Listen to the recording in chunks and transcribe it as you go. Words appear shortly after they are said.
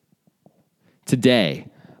Today,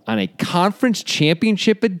 on a conference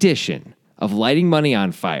championship edition of Lighting Money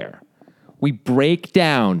on Fire, we break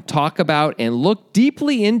down, talk about, and look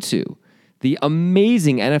deeply into the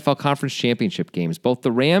amazing NFL conference championship games, both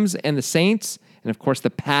the Rams and the Saints, and of course the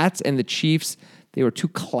Pats and the Chiefs. They were two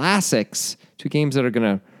classics, two games that are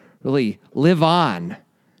going to really live on,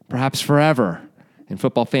 perhaps forever, in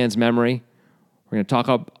football fans' memory. We're going to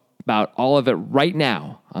talk about all of it right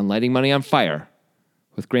now on Lighting Money on Fire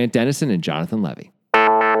with Grant Dennison and Jonathan Levy.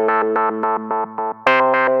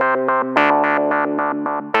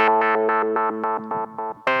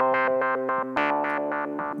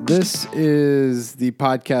 This is the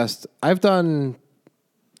podcast. I've done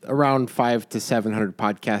around 500 to 700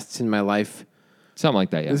 podcasts in my life. Something like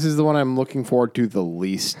that, yeah. This is the one I'm looking forward to the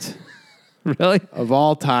least. Really? Of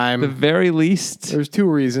all time. The very least? There's two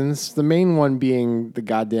reasons. The main one being the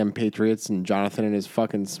goddamn Patriots and Jonathan and his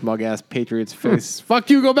fucking smug-ass Patriots face. Fuck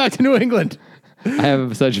you, go back to New England. I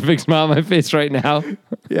have such a big smile on my face right now.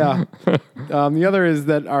 Yeah. The other is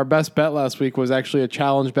that our best bet last week was actually a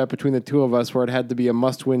challenge bet between the two of us where it had to be a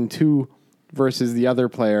must-win 2 versus the other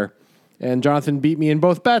player. And Jonathan beat me in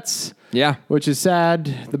both bets. Yeah. Which is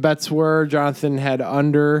sad. The bets were Jonathan had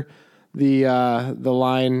under the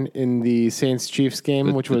line in the Saints-Chiefs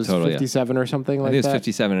game, which was total, 57 or something like that. I think it was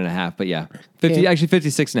 57 and a half, but yeah.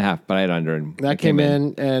 56 and a half, but I had under. And that came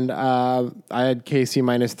in, and I had KC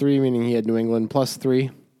 -3, meaning he had New England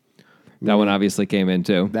 +3. That one obviously came in,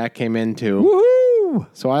 too. That came in, too. Woohoo!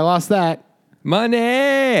 So I lost that. Money!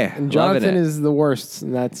 And Jonathan is the worst,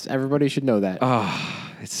 and everybody should know that.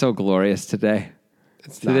 Oh, it's so glorious today.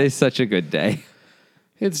 Today's Today's such a good day.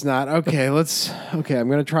 It's not. Okay, I'm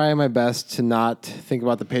going to try my best to not think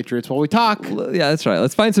about the Patriots while we talk. Yeah, that's right.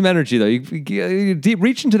 Let's find some energy, though. You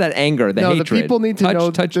reach into that anger, the hatred. The people need to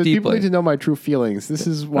know. Touch the deeply. people need to know my true feelings. This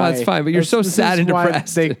is why. That's fine, but you're so sad and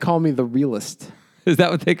depressed. They call me the realist. Is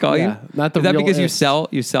that what they call you? Not the Is that because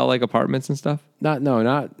realist. you sell like apartments and stuff? Not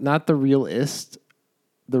the realist,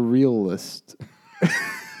 the realist.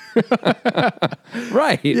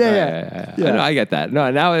 Right. Yeah. I know, I get that.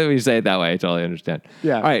 No, now that you say it that way, I totally understand.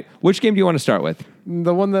 Yeah. All right. Which game do you want to start with?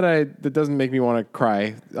 The one that doesn't make me want to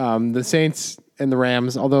cry. The Saints and the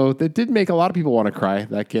Rams, although that did make a lot of people want to cry,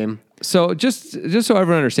 that game. So just so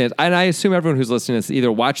everyone understands, and I assume everyone who's listening to this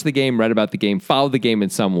either watched the game, read about the game, followed the game in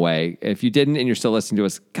some way. If you didn't and you're still listening to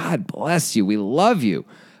us, God bless you. We love you.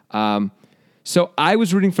 So I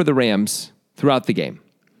was rooting for the Rams throughout the game.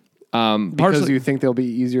 Because you think they'll be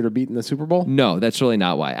easier to beat in the Super Bowl? No, that's really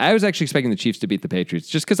not why. I was actually expecting the Chiefs to beat the Patriots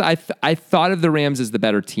just because I thought of the Rams as the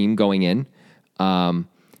better team going in.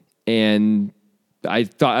 And I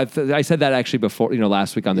thought I said that actually before,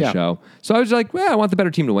 last week on the show. So I was like, well, I want the better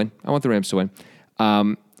team to win. I want the Rams to win.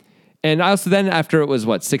 And I also then after it was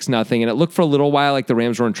 6-0, and it looked for a little while like the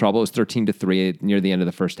Rams were in trouble. It was 13-3 near the end of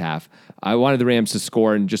the first half. I wanted the Rams to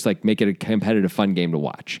score and just make it a competitive, fun game to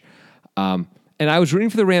watch. And I was rooting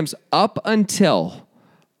for the Rams up until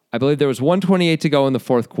I believe there was 1:28 to go in the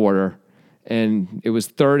fourth quarter, and it was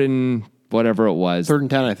 3rd and whatever it was. 3rd and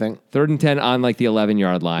 10, I think. 3rd and 10 on the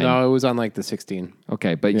 11-yard line. No, it was on the 16.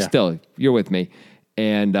 Okay, but still, you're with me.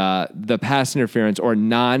 And the pass interference or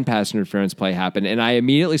non-pass interference play happened, and I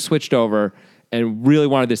immediately switched over and really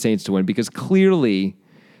wanted the Saints to win because clearly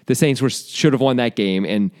the Saints should have won that game,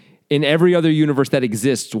 and in every other universe that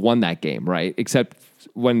exists, won that game, right? Except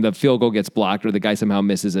when the field goal gets blocked or the guy somehow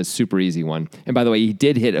misses a super easy one. And by the way, he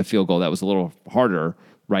did hit a field goal that was a little harder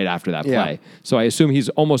right after that play. So I assume he's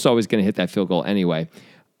almost always going to hit that field goal anyway.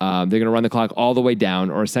 They're going to run the clock all the way down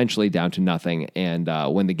or essentially down to nothing and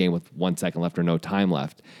win the game with 1 second left or no time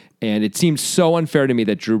left. And it seems so unfair to me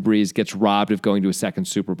that Drew Brees gets robbed of going to a second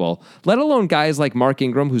Super Bowl, let alone guys like Mark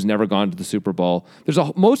Ingram, who's never gone to the Super Bowl.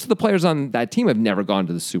 Most of the players on that team have never gone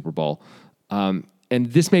to the Super Bowl. And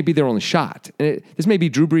this may be their only shot. And this may be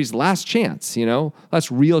Drew Brees' last chance,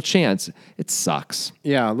 last real chance. It sucks.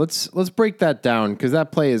 Yeah, let's break that down because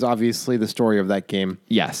that play is obviously the story of that game.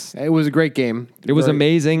 Yes. It was a great game. It was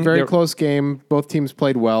amazing. Very close game. Both teams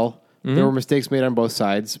played well. Mm-hmm. There were mistakes made on both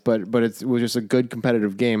sides, but it was just a good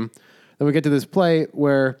competitive game. Then we get to this play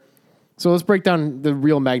where... So let's break down the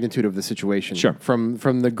real magnitude of the situation. Sure. From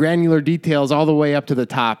the granular details all the way up to the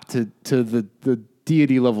top to the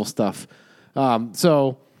deity level stuff.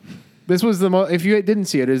 So this was if you didn't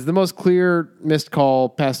see it, is the most clear missed call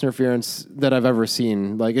pass interference that I've ever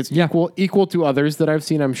seen. It's equal to others that I've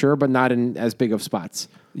seen, I'm sure, but not in as big of spots.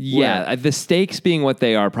 Yeah, the stakes being what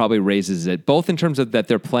they are probably raises it, both in terms of that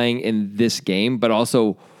they're playing in this game, but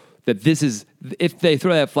also that this is, if they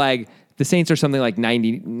throw that flag, The Saints are something like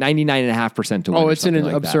 99.5% to win. Oh, or it's something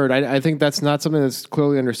like absurd. that. I think that's not something that's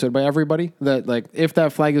clearly understood by everybody. That like if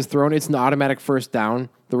that flag is thrown, it's an automatic first down.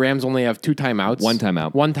 The Rams only have 2 timeouts. One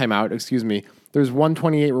timeout. One timeout. Excuse me. There's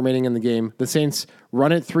 1:28 remaining in the game. The Saints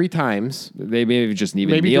run it 3 times. They maybe just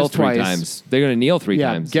even Maybe kneel just 3 twice. times. They're going to kneel 3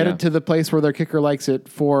 times. Get it to the place where their kicker likes it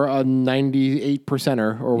for a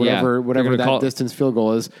 98%er or whatever They're that gonna distance field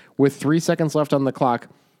goal is. With 3 seconds left on the clock,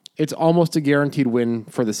 it's almost a guaranteed win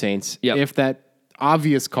for the Saints. Yep. If that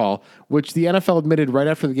obvious call, which the NFL admitted right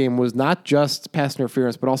after the game was not just pass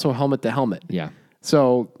interference, but also helmet to helmet. Yeah.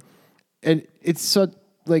 So, and it's so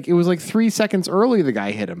like it was like 3 seconds early the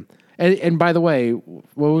guy hit him. And by the way,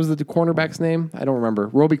 what was the cornerback's name? I don't remember.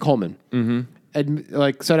 Roby Coleman. Mm-hmm. And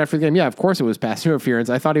like said after the game, yeah, of course it was pass interference.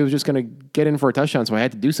 I thought he was just going to get in for a touchdown, so I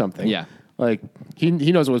had to do something. Yeah. Like he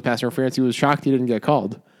knows it was pass interference. He was shocked he didn't get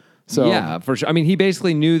called. So Yeah, for sure. I mean, he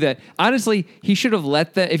basically knew that. Honestly, he should have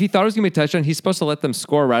let them. If he thought it was going to be a touchdown, he's supposed to let them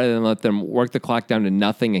score rather than let them work the clock down to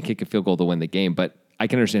nothing and kick a field goal to win the game. But I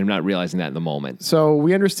can understand him not realizing that in the moment. So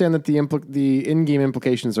we understand that the in-game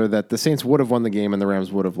implications are that the Saints would have won the game and the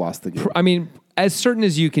Rams would have lost the game. I mean, as certain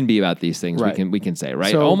as you can be about these things, Right. we can say,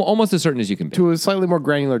 right? So- Almost as certain as you can be. To a slightly more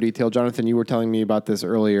granular detail, Jonathan, you were telling me about this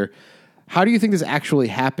earlier. How do you think this actually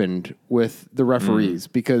happened with the referees?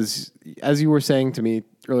 Because as you were saying to me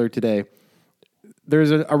earlier today, there's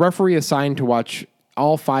a referee assigned to watch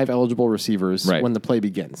all 5 eligible receivers Right. when the play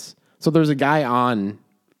begins. So there's a guy on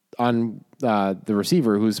the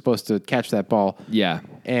receiver who's supposed to catch that ball. Yeah.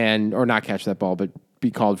 Or not catch that ball, but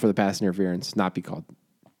be called for the pass interference. Not be called.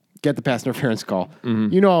 Get the pass interference call.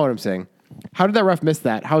 Mm-hmm. You know what I'm saying. How did that ref miss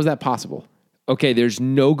that? How is that possible? Okay, there's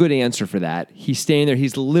no good answer for that. He's staying there.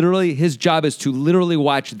 His job is to literally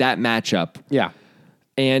watch that matchup. Yeah.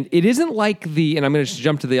 And it isn't like and I'm going to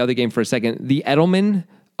jump to the other game for a second, the Edelman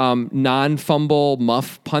non-fumble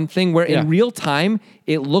muff punt thing, where Yeah. in real time,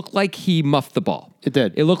 it looked like he muffed the ball. It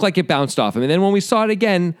did. It looked like it bounced off him. And then when we saw it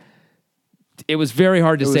again, it was very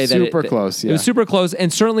hard to say that super close, It was super close,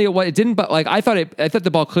 and certainly it didn't. But like I thought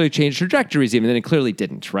the ball clearly changed trajectories, even then it clearly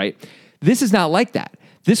didn't. Right? This is not like that.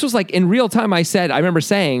 This was like in real time. I remember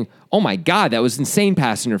saying, "Oh my God, that was insane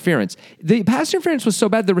pass interference." The pass interference was so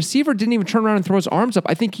bad, the receiver didn't even turn around and throw his arms up.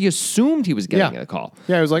 I think he assumed he was getting a call.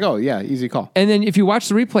 Yeah, it was like, oh, yeah, easy call. And then if you watch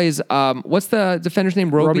the replays, what's the defender's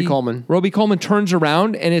name? Roby Coleman. Roby Coleman turns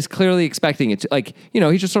around and is clearly expecting it.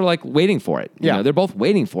 He's just sort of like waiting for it. Yeah. They're both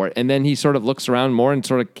waiting for it. And then he sort of looks around more and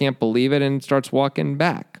sort of can't believe it and starts walking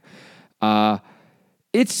back.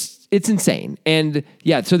 It's insane. And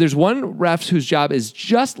yeah, so there's one ref whose job is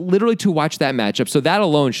just literally to watch that matchup. So that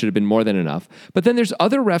alone should have been more than enough. But then there's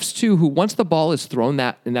other refs too who once the ball is thrown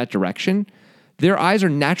in that direction, their eyes are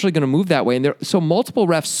naturally going to move that way. And so multiple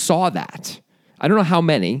refs saw that. I don't know how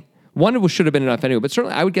many. One should have been enough anyway, but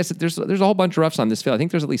certainly I would guess that there's a whole bunch of refs on this field. I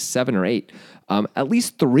think there's at least 7 or 8. At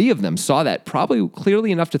least 3 of them saw that, probably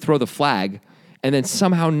clearly enough to throw the flag, and then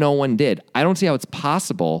somehow no one did. I don't see how it's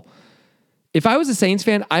possible. If I was a Saints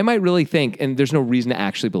fan, I might really think, and there's no reason to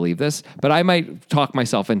actually believe this, but I might talk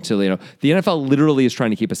myself into, the NFL literally is trying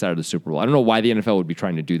to keep us out of the Super Bowl. I don't know why the NFL would be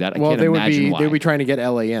trying to do that. I can't imagine why. They would be trying to get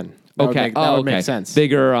LA in. That would make sense.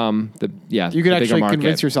 Bigger, you could actually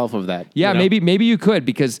convince yourself of that. Yeah, maybe you could,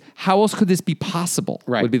 because how else could this be possible?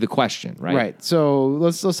 Right. Would be the question, right? Right. So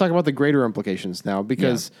let's talk about the greater implications now,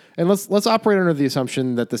 and let's operate under the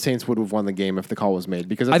assumption that the Saints would have won the game if the call was made,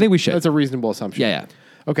 because I think we should. That's a reasonable assumption. Yeah.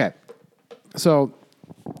 Okay. So,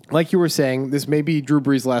 like you were saying, this may be Drew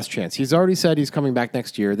Brees' last chance. He's already said he's coming back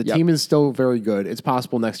next year. The team is still very good. It's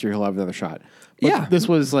possible next year he'll have another shot. But this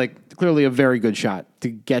was clearly a very good shot to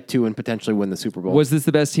get to and potentially win the Super Bowl. Was this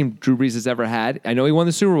the best team Drew Brees has ever had? I know he won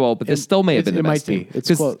the Super Bowl, but this still may have been the best team. It might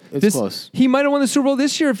be. It's close. He might have won the Super Bowl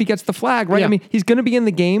this year if he gets the flag, right? Yeah. I mean, he's going to be in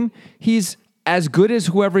the game. He's as good as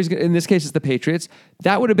whoever in this case, it's the Patriots.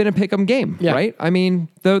 That would have been a pick'em game, right? I mean,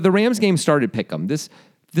 the Rams game started pick'em.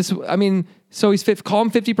 So call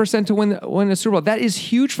him 50% to win a Super Bowl. That is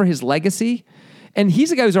huge for his legacy. And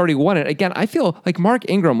he's a guy who's already won it. Again, I feel like Mark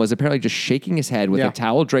Ingram was apparently just shaking his head with a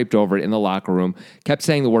towel draped over it in the locker room, kept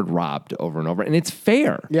saying the word robbed over and over. And it's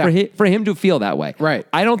fair for him to feel that way. Right.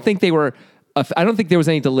 I don't think there was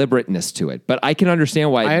any deliberateness to it, but I can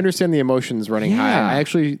understand why. I understand the emotions running high. Yeah. I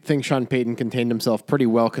actually think Sean Payton contained himself pretty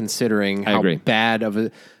well considering how bad of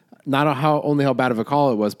a, not how bad of a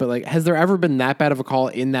call it was, but has there ever been that bad of a call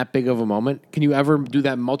in that big of a moment? Can you ever do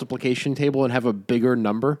that multiplication table and have a bigger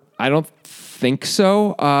number? I don't think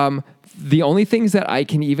so. The only things that I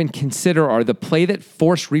can even consider are the play that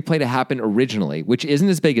forced replay to happen originally, which isn't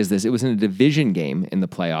as big as this. It was in a division game in the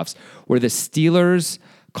playoffs where the Steelers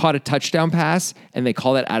caught a touchdown pass and they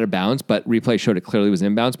call that out of bounds, but replay showed it clearly was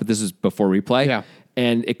inbounds, but this is before replay. Yeah.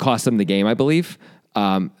 And it cost them the game, I believe.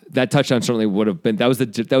 That touchdown certainly would have been, those are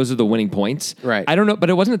the winning points. Right. I don't know, but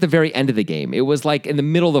it wasn't at the very end of the game. It was like in the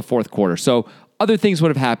middle of the fourth quarter. So other things would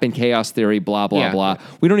have happened, chaos theory, blah, blah, Yeah. blah.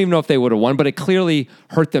 We don't even know if they would have won, but it clearly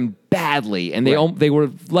hurt them badly, and they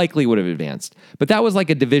likely would have advanced. But that was like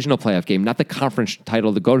a divisional playoff game, not the conference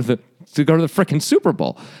title to go to the frickin' Super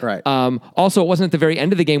Bowl. Right. Also, it wasn't at the very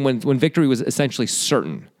end of the game when victory was essentially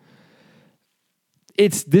certain.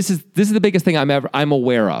 This is the biggest thing I'm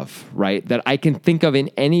aware of, right? That I can think of in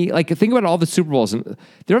any, like, think about all the Super Bowls, and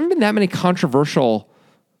there haven't been that many controversial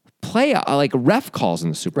ref calls in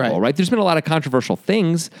the Super Bowl, right? There's been a lot of controversial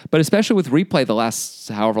things, but especially with replay the last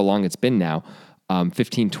however long it's been now,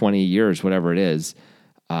 15, 20 years, whatever it is,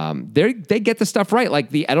 they get the stuff right.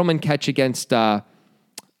 Like the Edelman catch against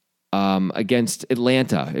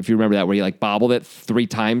Atlanta, if you remember that, where he like bobbled it 3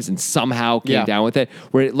 times and somehow came down with it,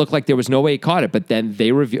 where it looked like there was no way he caught it, but then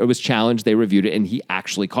it was challenged, they reviewed it, and he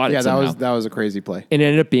actually caught it somehow. Yeah, that was a crazy play. And it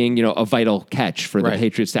ended up being, a vital catch for the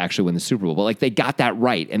Patriots to actually win the Super Bowl. But like they got that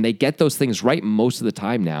right, and they get those things right most of the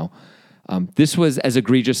time now. This was as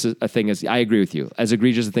egregious a thing as, I agree with you, as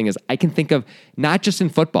egregious a thing as I can think of, not just in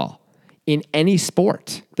football, in any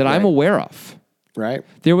sport that I'm aware of. Right.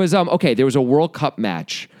 There was a World Cup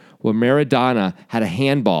match where Maradona had a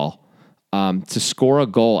handball to score a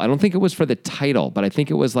goal. I don't think it was for the title, but I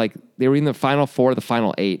think it was like they were in the Final Four, the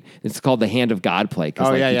Final 8. It's called the Hand of God play.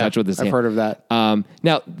 Oh, he touched with his I've hand. heard of that.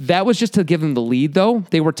 Now, that was just to give them the lead, though.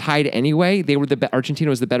 They were tied anyway. Argentina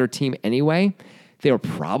was the better team anyway. They were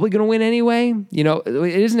probably going to win anyway.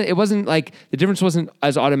 It wasn't like the difference wasn't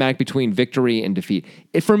as automatic between victory and defeat.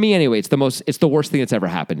 For me anyway, it's the worst thing that's ever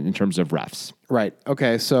happened in terms of refs. Right.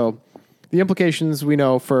 Okay. So the implications we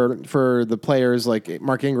know for the players like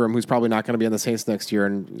Mark Ingram, who's probably not going to be on the Saints next year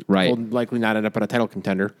and will likely not end up on a title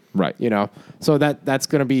contender. Right. So that's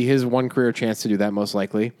going to be his one career chance to do that most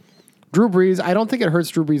likely. Drew Brees, I don't think it hurts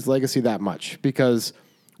Drew Brees' legacy that much because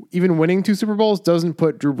even winning 2 Super Bowls doesn't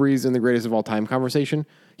put Drew Brees in the greatest of all time conversation.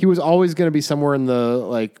 He was always going to be somewhere in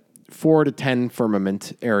the 4 to 10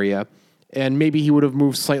 firmament area. And maybe he would have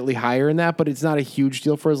moved slightly higher in that, but it's not a huge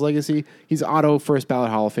deal for his legacy. He's auto first ballot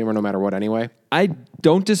Hall of Famer no matter what anyway. I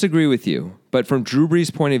don't disagree with you, but from Drew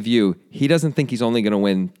Brees' point of view, he doesn't think he's only going to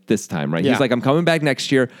win this time, right? Yeah. He's like, I'm coming back next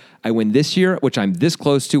year. I win this year, which I'm this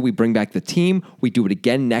close to. We bring back the team. We do it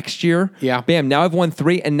again next year. Yeah. Bam, now I've won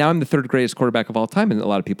 3, and now I'm the 3rd greatest quarterback of all time in a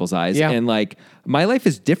lot of people's eyes. Yeah. And my life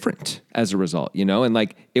is different as a result,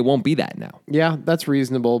 and it won't be that now. Yeah, that's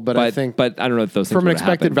reasonable, but I think I don't know if those things from an would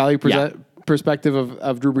expected happen. value perspective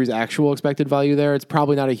of Drew Brees' actual expected value there, it's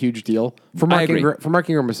probably not a huge deal. For Mark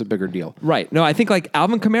Ingram, it's a bigger deal. Right. No, I think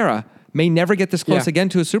Alvin Kamara may never get this close again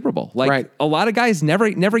to a Super Bowl. A lot of guys never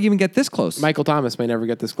even get this close. Michael Thomas may never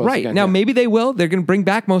get this close again. Now, maybe they will. They're going to bring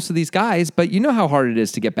back most of these guys, but you know how hard it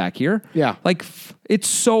is to get back here. Yeah. It's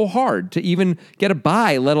so hard to even get a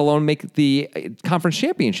bye, let alone make the conference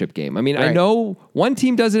championship game. I mean, I know one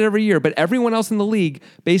team does it every year, but everyone else in the league,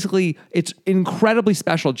 basically, it's incredibly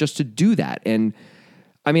special just to do that. And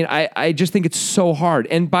I mean, I just think it's so hard.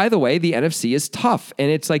 And by the way, the NFC is tough. And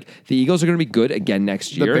it's like the Eagles are going to be good again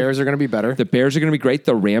next year. The Bears are going to be better. The Bears are going to be great.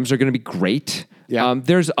 The Rams are going to be great. Yeah.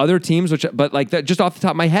 There's other teams, just off the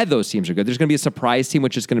top of my head, those teams are good. There's going to be a surprise team,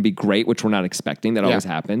 which is going to be great, which we're not expecting. That always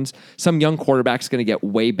happens. Some young quarterback's going to get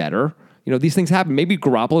way better. These things happen. Maybe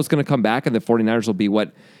Garoppolo's going to come back and the 49ers will be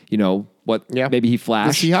maybe he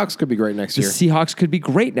flashed. The Seahawks could be great next year. The Seahawks could be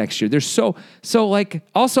great next year. There's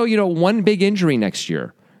also, one big injury next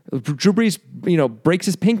year. Drew Brees, breaks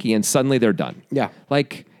his pinky and suddenly they're done. Yeah.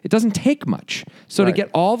 It doesn't take much. So to get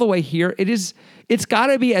all the way here, it's got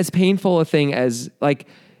to be as painful a thing as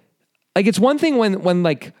it's one thing when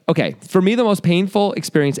for me, the most painful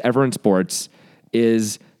experience ever in sports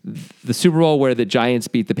is the Super Bowl where the Giants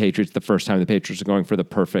beat the Patriots the first time the Patriots are going for the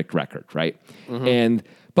perfect record, right? Mm-hmm.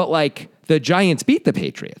 But the Giants beat the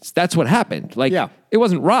Patriots. That's what happened. It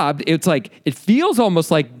wasn't robbed. It's it feels almost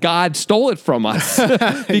like God stole it from us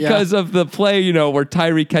because of the play, where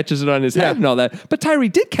Tyree catches it on his head and all that. But Tyree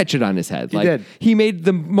did catch it on his head. He did. He made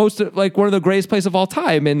the most, one of the greatest plays of all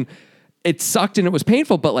time. And it sucked and it was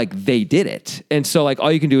painful, but they did it. And so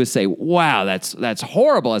all you can do is say, wow, that's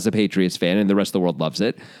horrible as a Patriots fan, and the rest of the world loves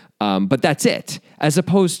it. But that's it. As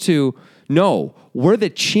opposed to, no, we're the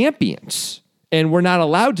champions. And we're not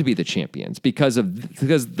allowed to be the champions because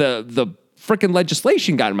the freaking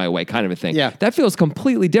legislation got in my way, kind of a thing. Yeah. That feels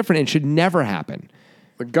completely different and should never happen.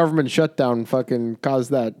 The government shutdown fucking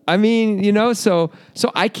caused that. I mean, so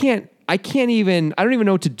I can't I don't even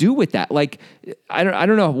know what to do with that. Like, I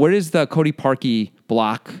don't know. Where is the Cody Parkey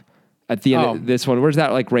block at the end of this one? Where's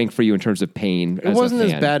that like rank for you in terms of pain? It wasn't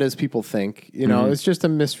as bad as people think. You know, it's just a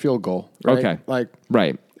missed field goal. Right? Okay. Like,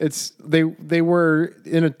 right. It's they were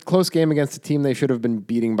in a close game against a team they should have been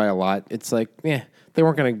beating by a lot. It's like, they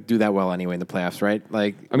weren't going to do that well anyway in the playoffs, right?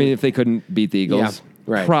 Like, I mean, if they couldn't beat the Eagles,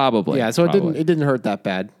 right. Probably. Yeah, so probably. it didn't hurt that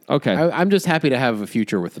bad. Okay. I'm just happy to have a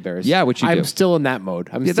future with the Bears. Yeah, which you I'm do. still in that mode.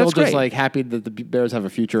 I'm still that's just great. like happy that the Bears have a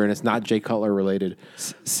future and it's not Jay Cutler related.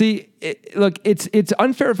 See, look, it's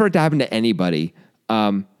unfair for it to happen to anybody.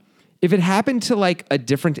 If it happened to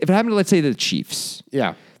let's say the Chiefs.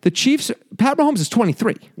 Yeah. The Chiefs, Pat Mahomes is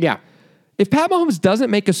 23. Yeah. If Pat Mahomes doesn't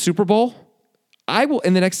make a Super Bowl, I will,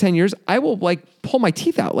 in the next 10 years, I will like pull my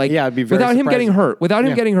teeth out. Like, I'd be very without him getting surprised. hurt. Without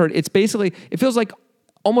him getting hurt, it feels like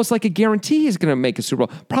almost like a guarantee he's going to make a Super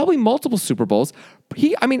Bowl. Probably multiple Super Bowls.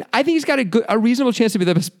 I think he's got a reasonable chance to be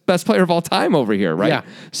the best player of all time over here, right? Yeah.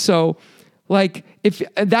 So, like, if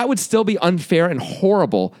that would still be unfair and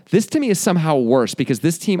horrible, this to me is somehow worse because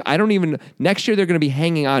this team, next year they're going to be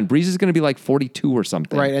hanging on. Breeze is going to be like 42 or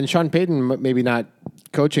something. Right, and Sean Payton maybe not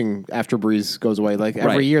coaching after Breeze goes away. Like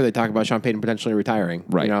every year they talk about Sean Payton potentially retiring.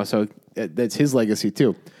 Right. You know, so that's his legacy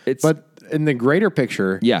too. It's- but in the greater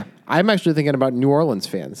picture, Yeah. I'm actually thinking about New Orleans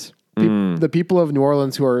fans. The people of New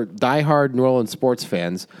Orleans who are diehard New Orleans sports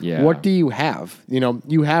fans. Yeah. What do you have? You know,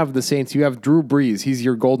 you have the Saints. You have Drew Brees. He's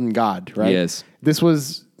your golden god, right? He is. This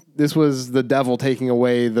was the devil taking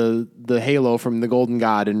away the halo from the golden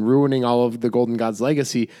god and ruining all of the golden god's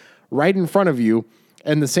legacy right in front of you.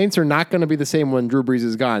 And the Saints are not going to be the same when Drew Brees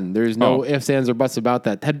is gone. There's no ifs, ands, or buts about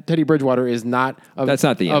that. Teddy Bridgewater is not That's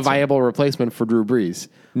not the a answer. viable replacement for Drew Brees.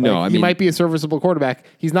 No, Like, I he mean- might be a serviceable quarterback.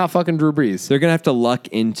 He's not fucking Drew Brees. They're going to have to luck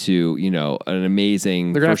into, an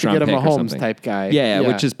amazing They're gonna have to first-round get a pick or Mahomes something. type guy. Yeah, Yeah.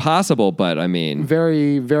 which is possible, but I mean,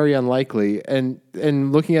 Very, very unlikely. And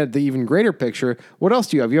looking at the even greater picture, what else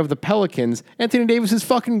do you have? You have the Pelicans. Anthony Davis is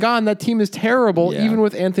fucking gone. That team is terrible, Yeah. even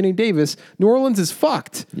with Anthony Davis. New Orleans is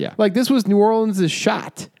fucked. Yeah. Like, this was New Orleans'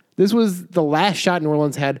 shot. This was the last shot New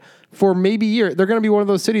Orleans had for maybe a year. They're going to be one of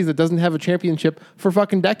those cities that doesn't have a championship for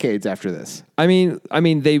fucking decades after this. I mean,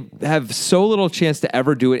 they have so little chance to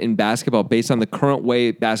ever do it in basketball based on the current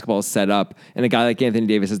way basketball is set up. And a guy like Anthony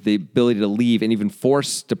Davis has the ability to leave and even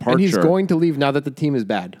force departure. And he's going to leave now that the team is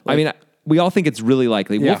bad. I mean, we all think it's really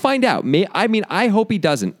likely. Yeah. We'll find out. I hope he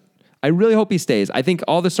doesn't. I really hope he stays. I think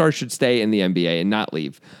all the stars should stay in the NBA and not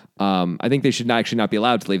leave. I think they should actually not be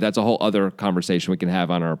allowed to leave. That's a whole other conversation we can have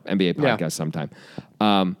on our NBA podcast sometime.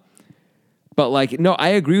 But no, I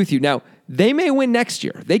agree with you. Now, they may win next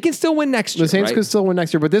year. They can still win next year. the Saints right? could still win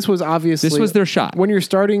next year, but this was obviously... This was their shot. When you're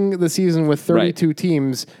starting the season with 32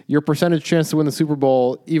 teams, your percentage chance to win the Super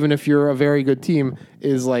Bowl, even if you're a very good team,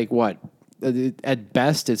 is like what? At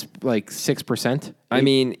best, it's like 6%. I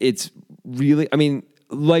mean, it's really...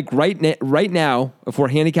 right now, if we're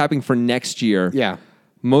handicapping for next year... Yeah.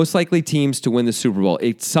 Most likely teams to win the Super Bowl.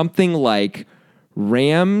 It's something like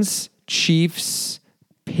Rams, Chiefs,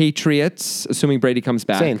 Patriots, assuming Brady comes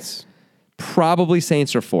back. Saints. Probably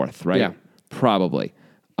Saints are fourth, right? Yeah. Probably.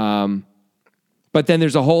 But then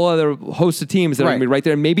there's a whole other host of teams that are going to be right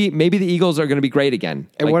there. And maybe the Eagles are going to be great again.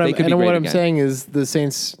 And Like, what they could be great I'm again. saying is the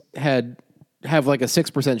Saints have like a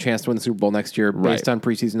 6% chance to win the Super Bowl next year based on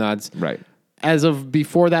preseason odds. Right. As of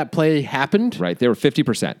before that play happened, Right. They were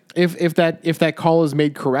 50%. if that call is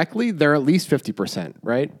made correctly, they're at least 50%,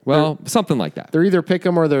 right? Well, something like that. They're either pick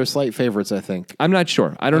 'em or they're slight favorites, I think. I'm not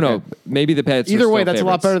sure. I don't know. Maybe the Pats are Either way, still that's a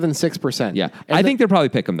lot favorites. better than 6%. Yeah. And I think they'll probably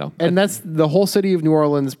pick them, though. and that's the whole city of New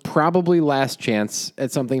Orleans probably last chance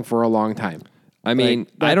at something for a long time. I mean,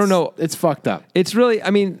 Like, I don't know. It's fucked up. It's really,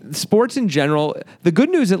 sports in general, the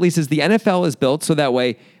good news at least is the NFL is built so that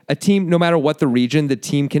way a team, no matter what the region, the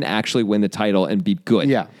team can actually win the title and be good.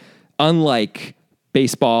 Yeah. Unlike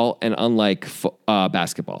baseball and unlike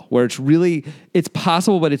basketball, where it's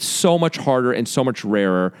possible, but it's so much harder and so much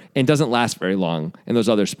rarer and doesn't last very long in those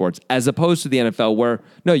other sports, as opposed to the NFL where,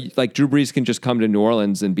 no, like Drew Brees can just come to New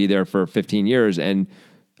Orleans and be there for 15 years. And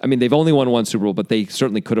they've only won one Super Bowl, but they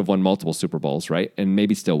certainly could have won multiple Super Bowls, right? And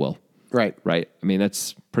maybe still will. Right. Right.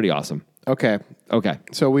 That's pretty awesome. Okay. Okay.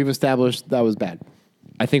 So we've established that was bad.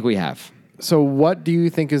 I think we have. So what do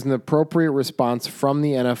you think is an appropriate response from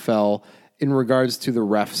the NFL in regards to the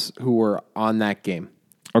refs who were on that game?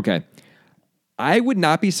 Okay. I would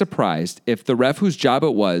not be surprised if the ref whose job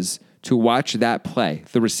it was to watch that play,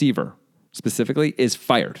 the receiver specifically, is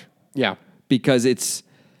fired. Yeah. Because it's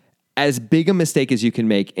as big a mistake as you can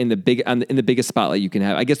make in the biggest spotlight you can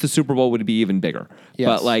have. I guess the Super Bowl would be even bigger.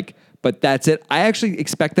 Yes. But that's it. I actually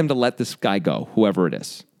expect them to let this guy go, whoever it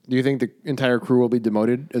is. Do you think the entire crew will be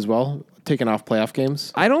demoted as well, taken off playoff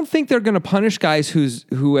games? I don't think they're going to punish guys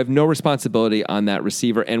who have no responsibility on that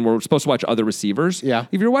receiver, and we're supposed to watch other receivers. Yeah.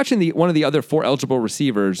 If you're watching one of the other 4 eligible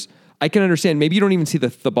receivers, I can understand. Maybe you don't even see the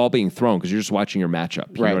ball being thrown because you're just watching your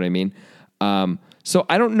matchup. You know what I mean? So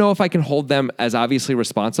I don't know if I can hold them as obviously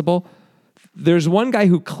responsible. There's one guy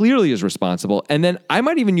who clearly is responsible, and then I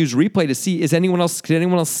might even use replay to see can anyone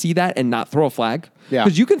else see that and not throw a flag? Yeah.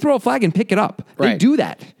 Because you can throw a flag and pick it up. They Right. do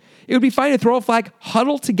that. It would be fine to throw a flag,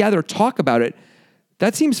 huddle together, talk about it.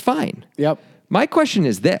 That seems fine. Yep. My question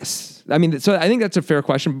is this. I mean, so I think that's a fair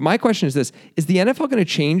question. My question is this. Is the NFL going to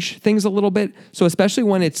change things a little bit? So especially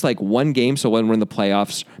when it's like one game, so when we're in the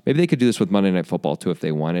playoffs, maybe they could do this with Monday Night Football too if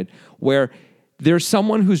they wanted, where there's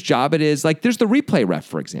someone whose job it is, like there's the replay ref,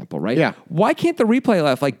 for example, right? Yeah. Why can't the replay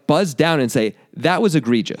ref like buzz down and say, that was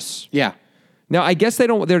egregious? Yeah. Now, I guess they're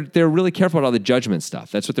really careful about all the judgment stuff.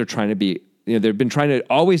 That's what they're trying to be. They've been trying to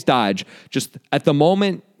always dodge. Just at the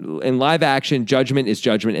moment in live action, judgment is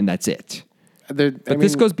judgment, and that's it. But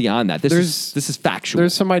this goes beyond that. This is factual.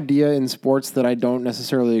 There's some idea in sports that I don't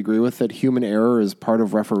necessarily agree with, that human error is part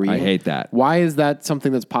of refereeing. I hate that. Why is that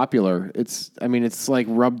something that's popular? It's like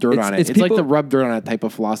rub dirt on it. It's like the rub dirt on it type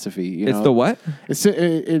of philosophy. You know? The what?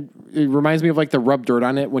 It reminds me of like the rub dirt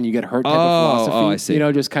on it when you get hurt type of philosophy. Oh, I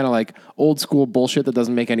see. Just kind of like old school bullshit that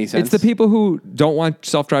doesn't make any sense. It's the people who don't want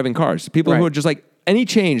self-driving cars. People who are just like, any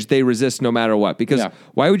change they resist no matter what. Because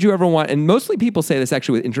why would you ever want, and mostly people say this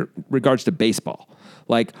actually with regards to baseball.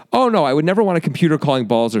 Like, oh no, I would never want a computer calling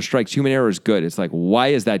balls or strikes. Human error is good. It's like, why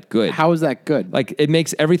is that good? How is that good? Like, it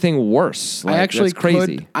makes everything worse. Like, that's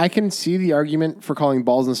crazy. I can see the argument for calling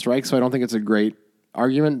balls and strikes, so I don't think it's a great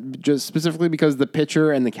argument, just specifically because the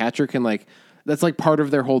pitcher and the catcher can that's like part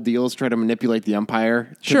of their whole deal is try to manipulate the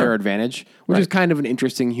umpire to their advantage, which is kind of an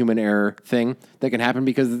interesting human error thing that can happen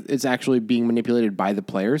because it's actually being manipulated by the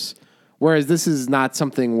players. Whereas this is not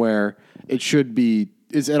something where it should be,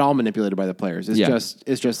 is at all manipulated by the players.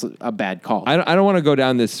 It's just a bad call. I don't want to go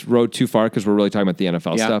down this road too far because we're really talking about the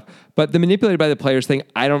NFL stuff. But the manipulated by the players thing,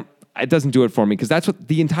 it doesn't do it for me because that's what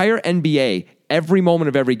the entire NBA, every moment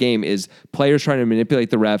of every game is players trying to manipulate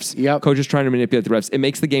the refs, coaches trying to manipulate the refs. It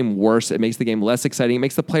makes the game worse. It makes the game less exciting. It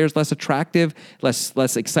makes the players less attractive,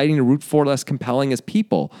 less exciting to root for, less compelling as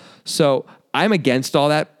people. So I'm against all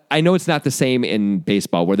that. I know it's not the same in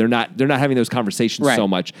baseball where they're not having those conversations so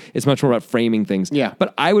much. It's much more about framing things. Yeah.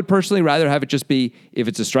 But I would personally rather have it just be, if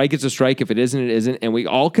it's a strike, it's a strike. If it isn't, it isn't. And we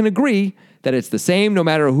all can agree that it's the same no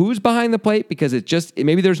matter who's behind the plate because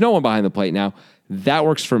maybe there's no one behind the plate now. That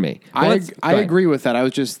works for me. I agree with that. I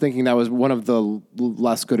was just thinking that was one of the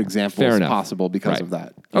less good examples possible because of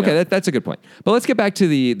that. Okay, that's a good point. But let's get back to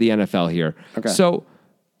the NFL here. Okay. So,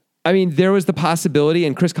 I mean, there was the possibility,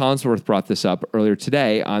 and Chris Collinsworth brought this up earlier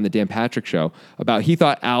today on the Dan Patrick Show, about he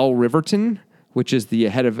thought Al Riverton, which is the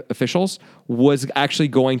head of officials, was actually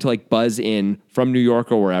going to buzz in from New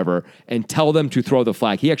York or wherever and tell them to throw the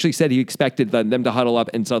flag. He actually said he expected them to huddle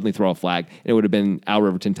up and suddenly throw a flag, and it would have been Al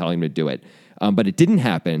Riverton telling him to do it. But it didn't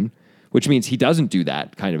happen, which means he doesn't do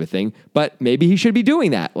that kind of a thing. But maybe he should be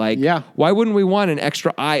doing that. Why wouldn't we want an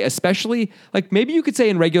extra eye, especially, maybe you could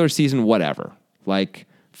say in regular season, whatever.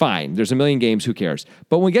 Fine, there's a million games, who cares?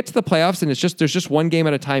 But when we get to the playoffs and there's just one game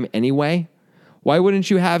at a time anyway, why wouldn't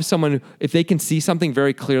you have someone, if they can see something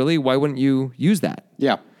very clearly, why wouldn't you use that?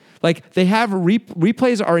 Yeah. They have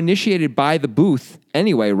replays are initiated by the booth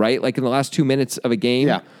anyway, right? In the last 2 minutes of a game.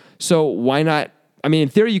 Yeah. So why not? I mean, in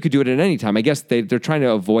theory, you could do it at any time. I guess they're trying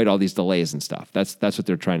to avoid all these delays and stuff. That's what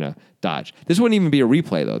they're trying to dodge. This wouldn't even be a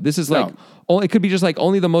replay, though. This is it could be just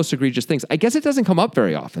only the most egregious things. I guess it doesn't come up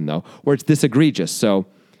very often, though, where it's this egregious. So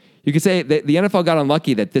you could say that the NFL got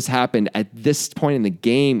unlucky that this happened at this point in the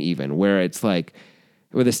game, even where it's where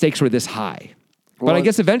the stakes were this high. But I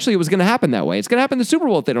guess eventually it was going to happen that way. It's going to happen in the Super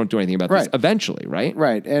Bowl if they don't do anything about this eventually, right?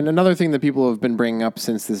 Right. And another thing that people have been bringing up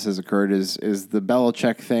since this has occurred is the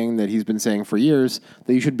Belichick thing that he's been saying for years,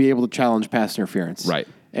 that you should be able to challenge pass interference. Right.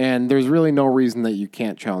 And there's really no reason that you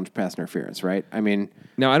can't challenge pass interference, right? I mean...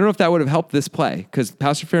 Now, I don't know if that would have helped this play because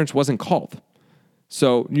pass interference wasn't called.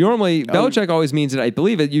 So normally, Belichick always means it, I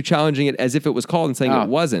believe it, you challenging it as if it was called and saying it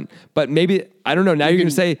wasn't. But maybe, I don't know, now you're going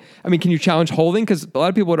to say, can you challenge holding? Because a lot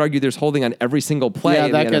of people would argue there's holding on every single play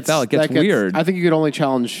in the NFL. It gets weird. I think you could only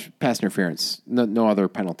challenge pass interference, no other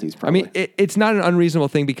penalties, probably. It's not an unreasonable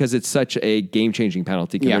thing because it's such a game-changing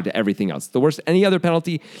penalty compared to everything else. The worst, any other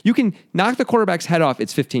penalty, you can knock the quarterback's head off,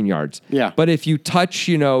 it's 15 yards. Yeah. But if you touch,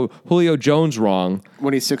 Julio Jones wrong,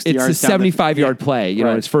 when he's 60 yards it's a 75-yard play,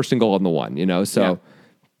 and it's first and goal on the one, so...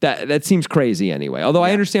 That seems crazy anyway. Although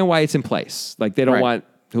I understand why it's in place. They don't want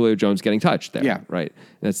Julio Jones getting touched there. Yeah. Right.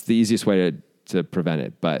 That's the easiest way to prevent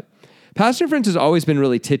it. But pass interference has always been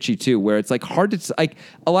really titchy too, where it's like hard to like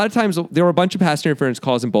a lot of times there were a bunch of pass interference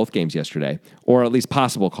calls in both games yesterday, or at least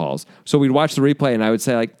possible calls. So we'd watch the replay and I would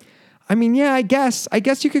say like, I mean, yeah, I guess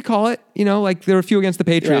you could call it, like there were a few against the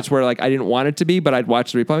Patriots where like I didn't want it to be, but I'd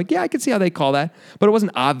watch the replay. I'm like, yeah, I could see how they call that, but it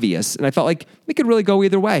wasn't obvious. And I felt like it could really go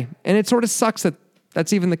either way. And it sort of sucks that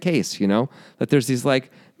that's even the case, that there's these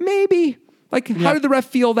like, maybe like, how did the ref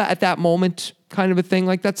feel that at that moment kind of a thing?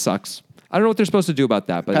 Like that sucks. I don't know what they're supposed to do about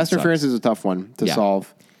that, but pass interference is a tough one to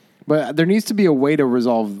solve. But there needs to be a way to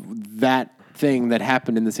resolve that thing that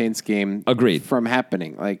happened in the Saints game. Agreed. From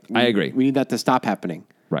happening. Like I agree. We need that to stop happening.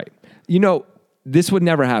 Right. This would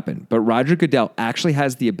never happen, but Roger Goodell actually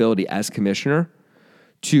has the ability as commissioner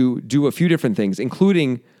to do a few different things,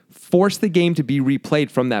 including force the game to be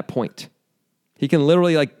replayed from that point. He can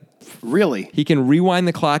literally Really? He can rewind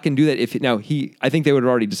the clock and do that. I think they would have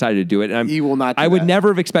already decided to do it. And he will not do I would that. never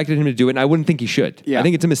have expected him to do it, and I wouldn't think he should. Yeah. I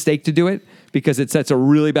think it's a mistake to do it because it sets a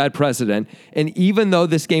really bad precedent. And even though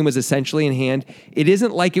this game was essentially in hand, it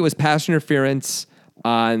isn't like it was pass interference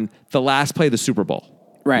on the last play of the Super Bowl.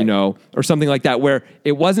 Right. Or something like that, where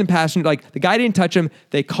it wasn't pass, like the guy didn't touch him.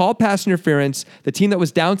 They called pass interference. The team that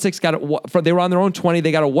was down 6 they were on their own 20.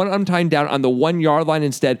 They got a 1 time down on the 1 yard line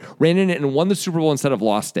instead, ran in it and won the Super Bowl instead of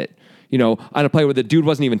lost it, on a play where the dude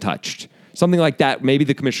wasn't even touched. Something like that, maybe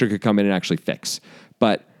the commissioner could come in and actually fix.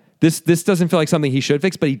 But this doesn't feel like something he should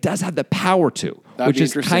fix, but he does have the power to, which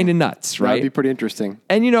is kind of nuts, right? That'd be pretty interesting.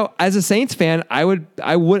 And, as a Saints fan,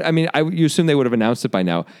 you assume they would have announced it by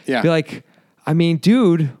now. Yeah. Be like, I mean,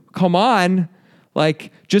 dude, come on.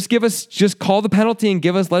 Like, just call the penalty and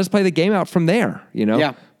let us play the game out from there,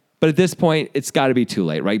 Yeah. But at this point, it's got to be too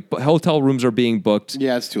late, right? Hotel rooms are being booked.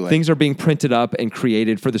 Yeah, it's too late. Things are being printed up and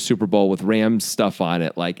created for the Super Bowl with Rams stuff on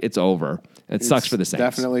it. Like, it's over. It sucks for the Saints.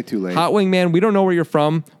 Definitely too late. Hot Wing Man, we don't know where you're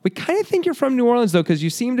from. We kind of think you're from New Orleans, though, because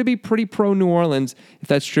you seem to be pretty pro New Orleans. If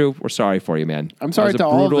that's true, we're sorry for you, man. I'm sorry to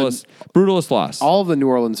all brutalist loss. All of the New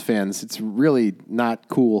Orleans fans. It's really not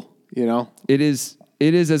cool, It is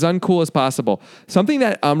as uncool as possible. Something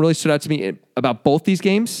that really stood out to me about both these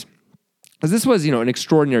games, because this was, an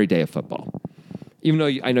extraordinary day of football. Even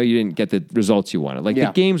though I know you didn't get the results you wanted.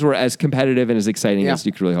 The games were as competitive and as exciting as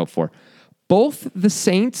you could really hope for. Both the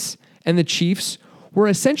Saints and the Chiefs were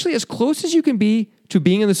essentially as close as you can be to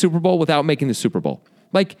being in the Super Bowl without making the Super Bowl.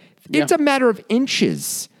 It's a matter of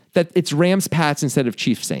inches that it's Rams-Pats instead of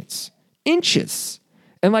Chiefs-Saints. Inches.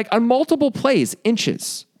 And on multiple plays,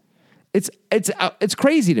 inches. It's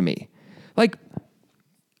crazy to me. I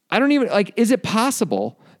don't even is it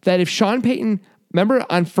possible that if Sean Payton, remember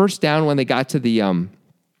on first down when they got to the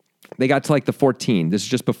the 14, this is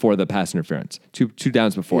just before the pass interference, two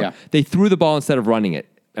downs before. Yeah. They threw the ball instead of running it.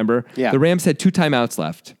 Remember? Yeah. The Rams had 2 timeouts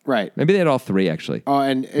left. Right. Maybe they had all 3 actually. Oh,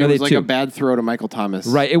 and it was like a bad throw to Michael Thomas.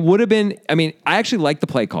 Right. It would have been, I actually like the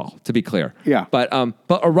play call, to be clear. Yeah. But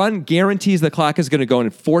a run guarantees the clock is going to go and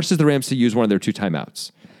it forces the Rams to use one of their 2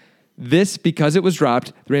 timeouts. This, because it was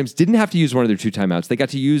dropped, the Rams didn't have to use one of their 2 timeouts. They got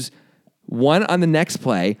to use one on the next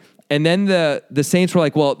play. And then the Saints were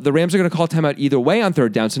like, well, the Rams are going to call timeout either way on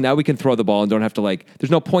third down, so now we can throw the ball and don't have to there's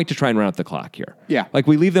no point to try and run out the clock here. Yeah.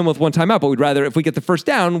 We leave them with 1 timeout, but we'd rather, if we get the first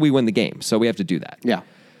down, we win the game. So we have to do that. Yeah.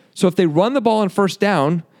 So if they run the ball on first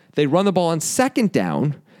down, they run the ball on second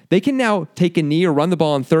down, they can now take a knee or run the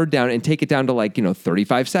ball on third down and take it down to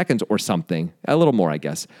 35 seconds or something. A little more, I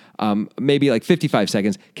guess. Maybe 55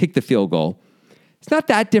 seconds, kick the field goal. It's not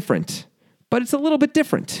that different, but it's a little bit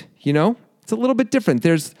different, It's a little bit different.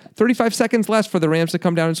 There's 35 seconds left for the Rams to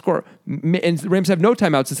come down and score. And the Rams have no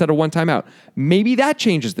timeouts instead of 1 timeout. Maybe that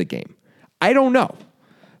changes the game. I don't know.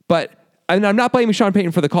 But I'm not blaming Sean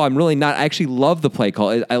Payton for the call. I'm really not. I actually love the play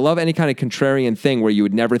call. I love any kind of contrarian thing where you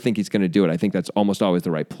would never think he's going to do it. I think that's almost always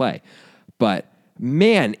the right play. But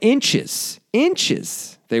man, inches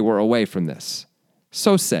they were away from this.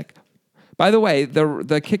 So sick. By the way,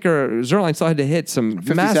 the kicker, Zerline, still had to hit some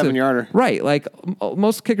 57-yarder. Right.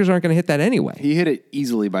 Most kickers aren't going to hit that anyway. He hit it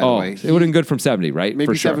easily, by the way. It would have been good from 70, right? Maybe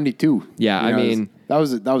for sure. 72. Yeah, that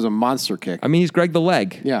was a monster kick. He's Greg the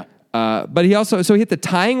Leg. Yeah. But he also, he hit the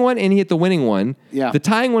tying one and he hit the winning one. Yeah. The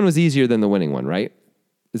tying one was easier than the winning one, right?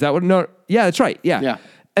 Is that what? No. Yeah, that's right. Yeah. Yeah.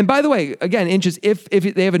 And by the way, again, inches, if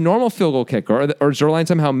they have a normal field goal kicker or Zerline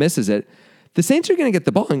somehow misses it, the Saints are going to get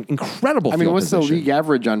the ball in incredible field what's position. the league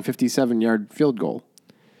average on 57-yard field goal?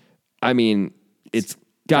 It's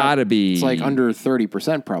got to be... It's under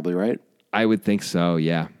 30% probably, right? I would think so,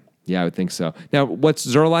 yeah. Yeah, I would think so. Now, what's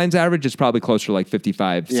Zerline's average? It's probably closer to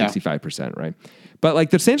 55, 65%, right?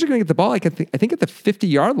 But the Saints are going to get the ball, I think at the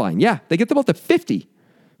 50-yard line. Yeah, they get the ball at the 50.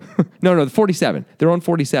 No, the 47. They're on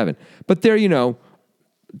 47. But they're,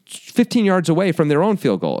 15 yards away from their own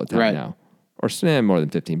field goal attempt Right. now. Or more than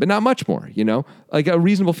 15, but not much more, like a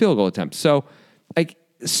reasonable field goal attempt. So, like,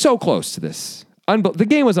 so close to this. The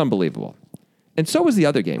game was unbelievable. And so was the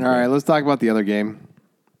other game. All right, let's talk about the other game.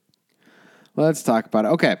 Let's talk about it.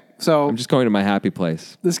 Okay, so I'm just going to my happy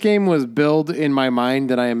place. this game was billed in my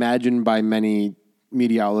mind, and I imagine by many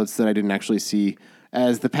media outlets that I didn't actually see,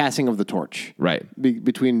 as the passing of the torch. Right.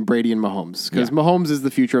 Between Brady and Mahomes. Because Yeah. Mahomes is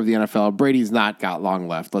the future of the NFL. Brady's not got long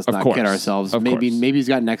left. Let's not course. kid ourselves. Of maybe course. he's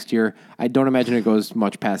got next year. I don't imagine it goes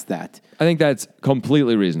much past that. I think that's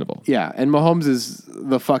completely reasonable. Yeah, and Mahomes is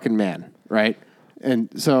the fucking man, right? And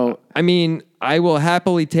so I mean, I will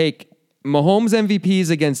happily take Mahomes MVPs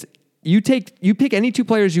against you pick any two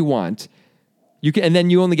players you want. You can, and then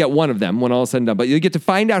you only get one of them when all is said and done. But you get to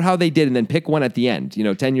find out how they did and then pick one at the end.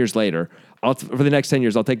 10 years later, for the next 10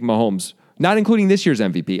 years, I'll take Mahomes, not including this year's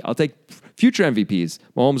MVP. I'll take future MVPs,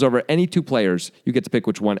 Mahomes over any two players. You get to pick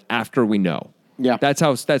which one after we know. Yeah.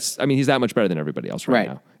 He's that much better than everybody else right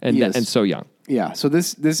now. And He is. and so young. yeah, so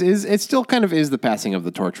this is it still kind of is the passing of the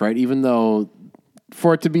torch, right? Even though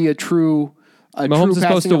for it to be a true Mahomes is supposed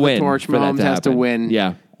passing to of the win torch, for that Mahomes to has to happen. win.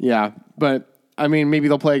 Yeah. Yeah, but I mean, maybe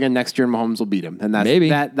they'll play again next year and Mahomes will beat him, and Maybe.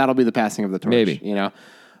 that'll be the passing of the torch. Maybe.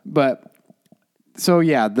 But so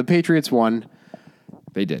yeah, the Patriots won.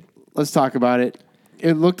 They did. Let's talk about it.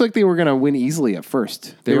 It looked like they were going to win easily at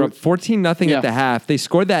first. They were up 14-0 Yeah. at the half. They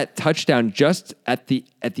scored that touchdown just at the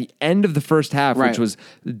end of the first half, Right. which was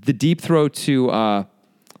the deep throw to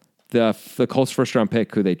the Colts first round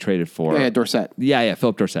pick who they traded for. Yeah, Dorsett. Yeah,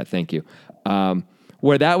 Philip Dorsett. Thank you.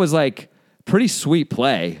 Where that was like pretty sweet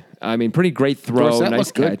play. I mean, pretty great throw, Dorsett nice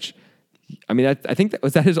looked good. catch. I mean, I think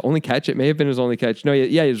was that his only catch? It may have been his only catch. No,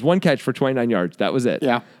 yeah, it was one catch for 29 yards. That was it.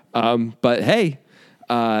 Yeah. But hey,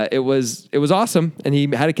 it was awesome, and he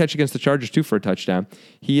had a catch against the Chargers too for a touchdown.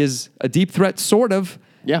 He is a deep threat, sort of.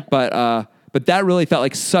 Yeah. But that really felt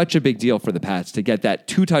like such a big deal for the Pats to get that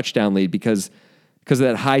 2 touchdown lead because of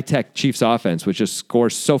that high tech Chiefs offense, which just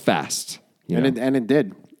scores so fast. And it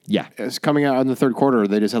did. Yeah. It's coming out in the third quarter.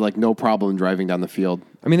 They just had like no problem driving down the field.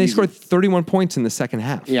 I mean, they scored 31 points in the second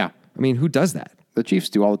half. Yeah. I mean, who does that? The Chiefs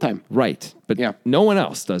do all the time. Right. But Yeah. no one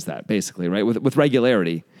else does that, basically, right? With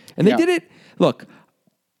regularity. And they Yeah. did it. Look,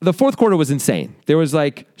 the fourth quarter was insane. There was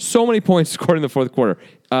like so many points scored in the fourth quarter.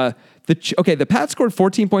 The Pats scored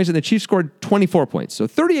 14 points and the Chiefs scored 24 points. So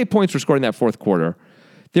 38 points were scored in that fourth quarter.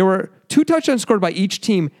 There were 2 touchdowns scored by each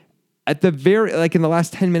team at the in the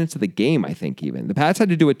last 10 minutes of the game, I think even. The Pats had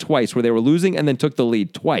to do it twice where they were losing and then took the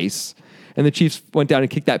lead twice. And the Chiefs went down and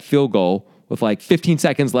kicked that field goal with like 15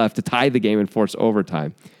 seconds left to tie the game and force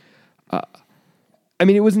overtime. I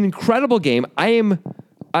mean, it was an incredible game.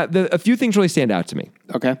 A few things really stand out to me.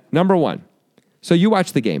 Okay. Number one, so you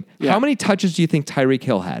watched the game. Yeah. How many touches do you think Tyreek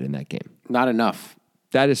Hill had in that game? Not enough.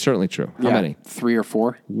 That is certainly true. How many? 3 or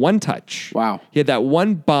 4. 1 touch. Wow. He had that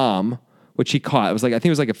one bomb, which he caught. It was like, I think it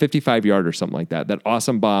was like a 55-yard or something like that. That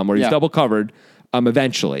awesome bomb where he's Yeah. double covered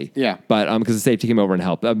eventually. Yeah. But because the safety came over and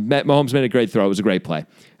helped. Mahomes made a great throw. It was a great play.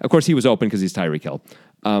 Of course, he was open because he's Tyreek Hill.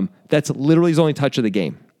 That's literally his only touch of the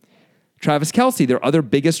game. Travis Kelce, their other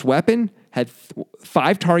biggest weapon, had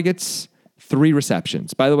 5 targets, 3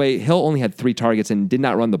 receptions. By the way, Hill only had 3 targets and did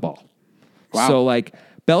not run the ball. Wow. So, like,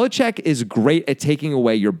 Belichick is great at taking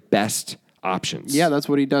away your best options. Yeah, that's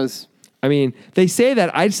what he does. I mean, they say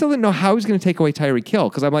that. I still didn't know how he's going to take away Tyreek Hill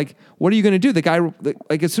because I'm like, what are you going to do? The guy,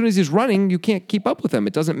 like, as soon as he's running, you can't keep up with him.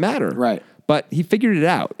 It doesn't matter. Right. But he figured it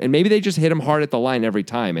out. And maybe they just hit him hard at the line every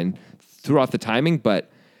time and threw off the timing.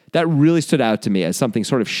 But that really stood out to me as something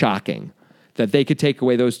sort of shocking that they could take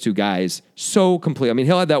away those 2 guys so completely. I mean,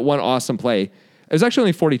 Hill had that one awesome play. It was actually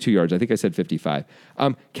only 42 yards. I think I said 55.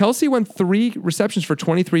 Kelce went 3 receptions for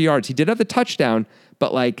 23 yards. He did have the touchdown,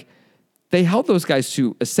 but like they held those guys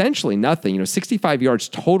to essentially nothing. 65 yards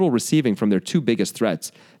total receiving from their 2 biggest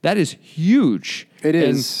threats. That is huge. It And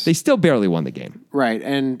is. they still barely won the game. Right.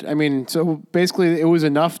 And I mean, so basically it was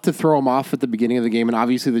enough to throw them off at the beginning of the game. And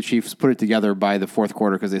obviously the Chiefs put it together by the fourth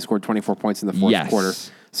quarter because they scored 24 points in the fourth Yes. quarter.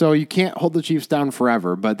 So you can't hold the Chiefs down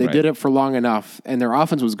forever, but they Right. did it for long enough and their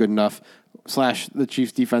offense was good enough / the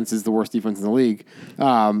Chiefs defense is the worst defense in the league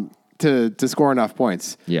to score enough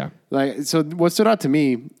points. Yeah. Like, so what stood out to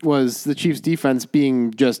me was the Chiefs defense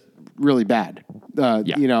being just really bad.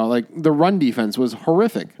 Yeah. Like the run defense was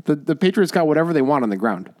horrific. The Patriots got whatever they want on the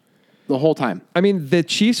ground the whole time. I mean, the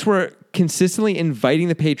Chiefs were consistently inviting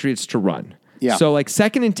the Patriots to run. Yeah. So, like,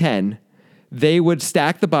 2nd and 10, they would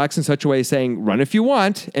stack the box in such a way saying, run if you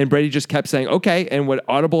want. And Brady just kept saying, okay, and would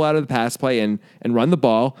audible out of the pass play and run the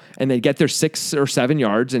ball. And they'd get their 6 or 7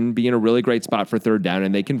 yards and be in a really great spot for 3rd down.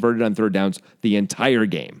 And they converted on 3rd downs the entire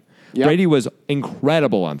game. Yep. Brady was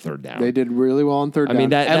incredible on third down. They did really well on third down. mean,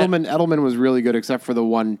 Edelman was really good, except for the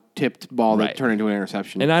one tipped ball that Right. turned into an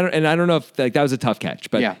interception. And I don't know if that was a tough catch,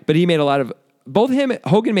 but Yeah. but he made a lot of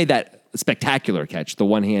Hogan made that spectacular catch, the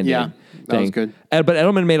one-handed Yeah, that was thing. good. But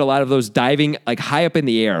Edelman made a lot of those diving, like high up in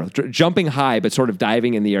the air, jumping high, but sort of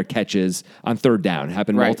diving in the air catches on third down. It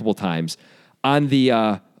happened Right. multiple times. On the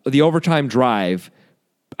overtime drive,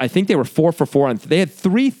 I think they were 4 for 4 they had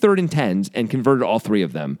 3 third and 10s and converted all 3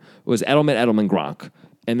 of them. It was Edelman, Gronk.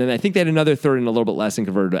 And then I think they had another third and a little bit less and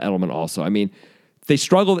converted to Edelman also. I mean, they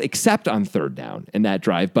struggled except on third down in that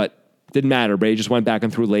drive, but didn't matter. Brady just went back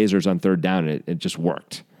and threw lasers on third down, and it just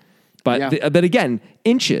worked. But Yeah. but again,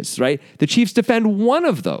 inches, right? The Chiefs defend one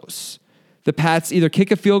of those. The Pats either kick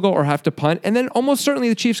a field goal or have to punt, and then almost certainly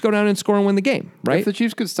the Chiefs go down and score and win the game, right? If the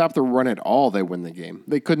Chiefs could stop the run at all, they win the game.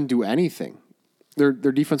 They couldn't do anything. Their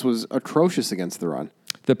defense was atrocious against the run.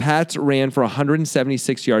 The Pats ran for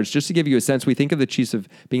 176 yards. Just to give you a sense, we think of the Chiefs of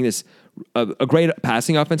being this a great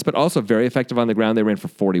passing offense, but also very effective on the ground. They ran for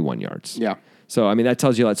 41 yards. Yeah. So, I mean, that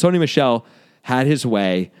tells you a lot. Sony Michel had his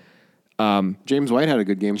way. James White had a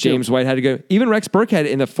good game, too. James White had to go. Even Rex Burkhead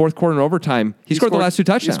in the fourth quarter and overtime, he scored the last 2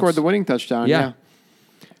 touchdowns. He scored the winning touchdown, Yeah.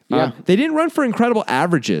 yeah. They didn't run for incredible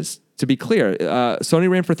averages, to be clear. Sony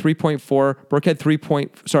ran for 3.4, Burkhead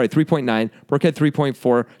 3.9, Burkhead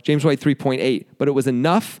 3.4, James White 3.8, but it was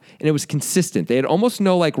enough and it was consistent. They had almost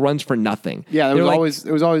no like runs for nothing. Yeah, They were like,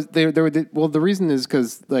 it was always they were well, the reason is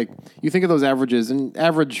because like you think of those averages, and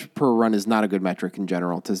average per run is not a good metric in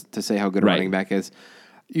general to say how good a Right. running back is.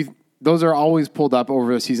 Those are always pulled up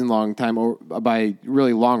over a season-long time by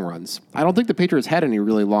really long runs. I don't think the Patriots had any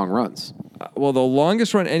really long runs. well, the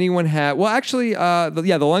longest run anyone had, well, actually,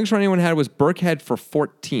 the longest run anyone had was Burkhead for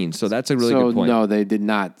 14. So that's a really good point. No, they did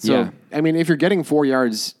not. So, Yeah. I mean, if you're getting 4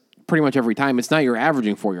 yards pretty much every time, it's not you're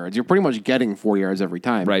averaging 4 yards. You're pretty much getting 4 yards every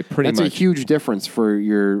time. Right, pretty That's much. a huge difference for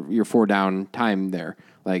your 4 down time there.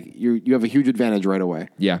 Like, you have a huge advantage right away.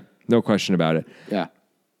 Yeah, no question about it. Yeah.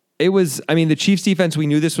 It was, I mean, the Chiefs defense, we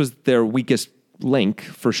knew this was their weakest link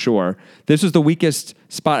for sure. This was the weakest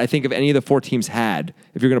spot I think of any of the 4 teams had,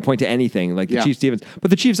 if you're going to point to anything, like the Yeah. Chiefs defense.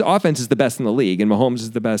 But the Chiefs offense is the best in the league, and Mahomes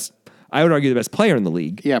is the best, I would argue, the best player in the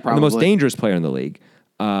league. Yeah, And the most probably. dangerous player in the league.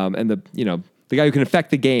 And the guy who can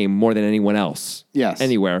affect the game more than anyone else. Yes.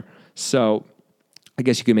 Anywhere. So I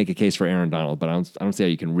guess you could make a case for Aaron Donald, but I don't see how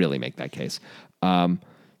you can really make that case. And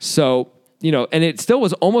it still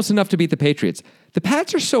was almost enough to beat the Patriots. The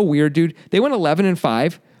Pats are so weird, dude. They went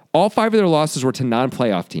 11-5. All 5 of their losses were to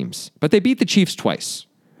non-playoff teams, but they beat the Chiefs twice.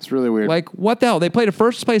 It's really weird. Like, what the hell? They played a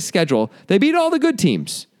first-place schedule. They beat all the good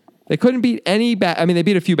teams. They couldn't beat any bad. I mean, they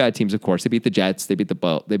beat a few bad teams, of course. They beat the Jets. They beat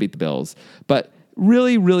the Bills. But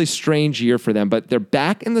really, really strange year for them. But they're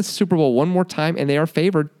back in the Super Bowl one more time, and they are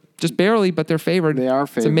favored. Just barely, but they're favored. They are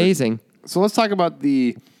It's favored. amazing. So let's talk about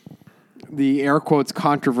the air quotes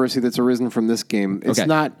controversy that's arisen from this game. It's Okay.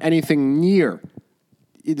 not anything near,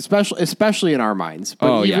 especially in our minds, but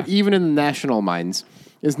Oh, even in the national minds,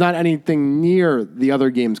 it's not anything near the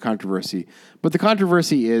other game's controversy. But the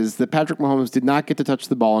controversy is that Patrick Mahomes did not get to touch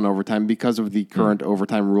the ball in overtime because of the current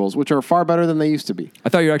overtime rules, which are far better than they used to be. I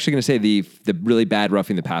thought you were actually going to say the really bad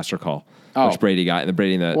roughing the passer call, which Brady got, and the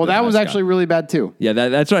Brady and the Well, that was Pats got. actually really bad too. Yeah,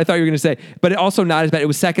 that's what I thought you were going to say. But it also not as bad. It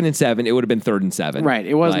was 2nd and 7. It would have been 3rd and 7. Right.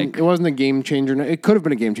 It wasn't. Like, It wasn't a game changer. It could have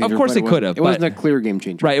been a game changer. Of course but it could have, It wasn't but- a clear game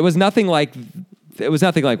changer. right. It was nothing like what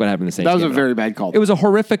happened in the Saints. That was a game at all. very bad call. It was a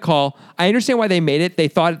horrific call. I understand why they made it. They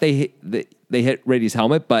thought they hit Brady's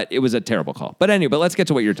helmet, but it was a terrible call. But anyway, let's get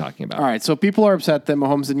to what you're talking about. All right, so people are upset that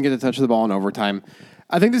Mahomes didn't get to touch the ball in overtime.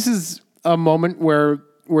 I think this is a moment where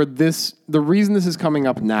the reason this is coming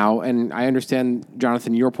up now, and I understand,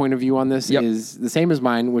 Jonathan, your point of view on this Yep. is the same as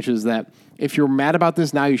mine, which is that if you're mad about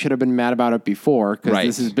this now, you should have been mad about it before, because Right.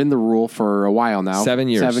 this has been the rule for a while now. 7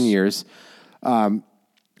 years. 7 years.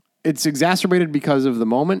 It's exacerbated because of the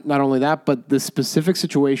moment. Not only that, but the specific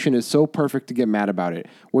situation is so perfect to get mad about it,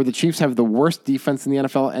 where the Chiefs have the worst defense in the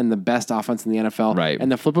NFL and the best offense in the NFL. Right.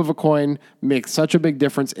 And the flip of a coin makes such a big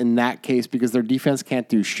difference in that case because their defense can't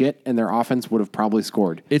do shit and their offense would have probably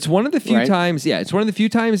scored. It's one of the few Right? times, it's one of the few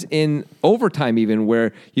times in overtime even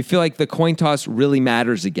where you feel like the coin toss really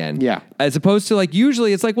matters again. Yeah. As opposed to like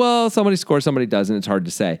usually it's like, well, somebody scores, somebody doesn't. It's hard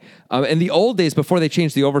to say. In the old days before they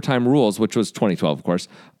changed the overtime rules, which was 2012, of course,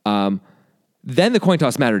 then the coin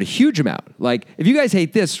toss mattered a huge amount. Like, if you guys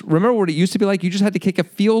hate this, remember what it used to be like? You just had to kick a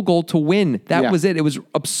field goal to win. That Yeah. was it. It was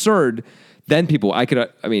absurd. Then people, I can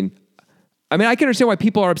understand why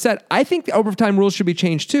people are upset. I think the overtime rules should be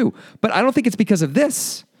changed too, but I don't think it's because of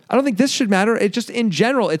this. I don't think this should matter. It just, in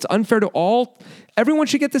general, it's unfair to all. Everyone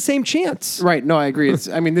should get the same chance. Right. No, I agree.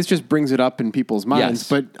 This just brings it up in people's minds. Yes.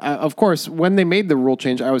 But of course, when they made the rule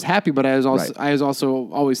change, I was happy, but I was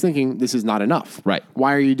also always thinking this is not enough. Right.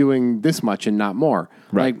 Why are you doing this much and not more?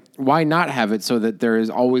 Right. Like, why not have it so that there is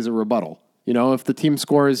always a rebuttal? If the team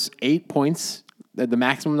scores 8 points, the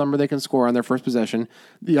maximum number they can score on their first possession,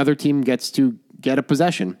 the other team gets to get a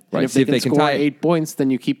possession. Right. And if See they can score tie it. 8 points, then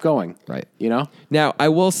you keep going. Right. Now, I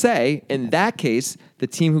will say, in that case, the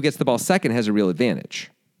team who gets the ball second has a real advantage,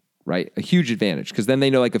 right? A huge advantage, because then they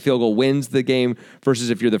know like a field goal wins the game versus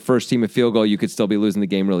if you're the first team, a field goal, you could still be losing the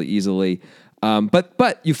game really easily.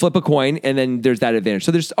 But you flip a coin, and then there's that advantage.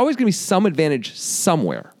 So there's always going to be some advantage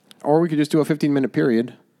somewhere. or we could just do a 15-minute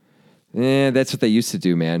period. That's what they used to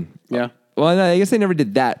do, man. Yeah. Well, no, I guess they never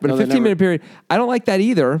did that. But No, a they 15-minute period, I don't like that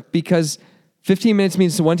either, because 15 minutes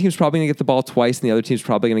means one team's probably going to get the ball twice and the other team's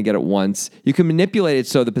probably going to get it once. You can manipulate it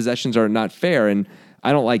so the possessions are not fair, and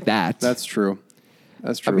I don't like that. That's true.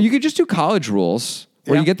 That's true. You could just do college rules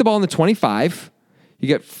where Yeah. you get the ball in the 25, you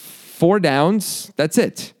get 4 downs, that's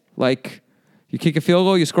it. Like, you kick a field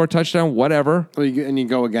goal, you score a touchdown, whatever. Well, you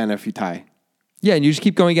go again if you tie. Yeah, and you just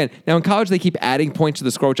keep going again. Now in college, they keep adding points to the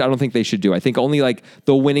score, which I don't think they should do. I think only like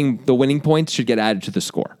the winning points should get added to the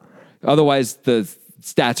score. Otherwise, the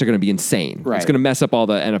stats are going to be insane. Right. It's going to mess up all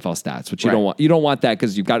the NFL stats, which you don't want. You don't want that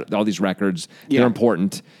because you've got all these records. Yeah. They're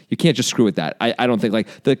important. You can't just screw with that. I don't think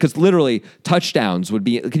because literally touchdowns would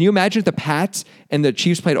be. Can you imagine if the Pats and the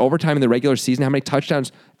Chiefs played overtime in the regular season? How many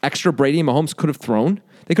touchdowns extra Brady and Mahomes could have thrown?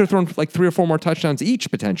 They could have thrown like 3 or 4 more touchdowns each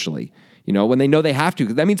potentially. When they know they have to.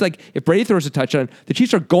 That means like if Brady throws a touchdown, the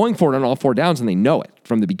Chiefs are going for it on all 4 downs and they know it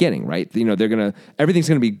from the beginning, right? Everything's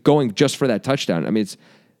going to be going just for that touchdown. I mean,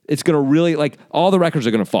 it's going to really, like, all the records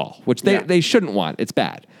are going to fall, which they shouldn't want. It's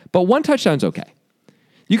bad. But 1 touchdown's okay.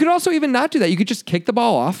 You could also even not do that. You could just kick the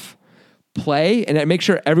ball off, play, and make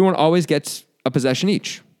sure everyone always gets a possession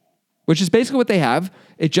each, which is basically what they have.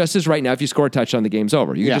 It just is right now. If you score a touchdown, the game's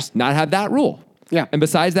over. You can just not have that rule. Yeah. And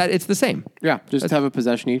besides that, it's the same. Yeah, just have a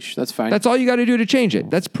possession each. That's fine. That's all you got to do to change it.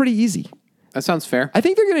 That's pretty easy. That sounds fair. I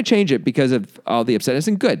think they're going to change it because of all the upsetness,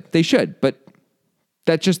 and good. They should, but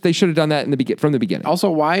they should have done that from the beginning.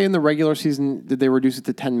 Also, why in the regular season did they reduce it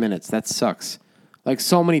to 10 minutes? That sucks. Like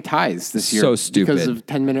so many ties this year. So stupid. Because of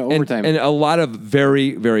 10-minute overtime. And a lot of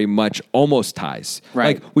very, very much almost ties.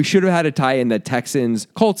 Right. Like, we should have had a tie in the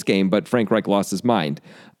Texans-Colts game, but Frank Reich lost his mind.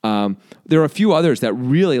 There are a few others that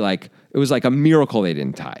really, it was like a miracle they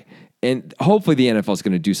didn't tie. And hopefully the NFL is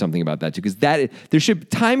going to do something about that too, because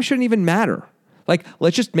time shouldn't even matter. Like,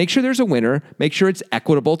 let's just make sure there's a winner, make sure it's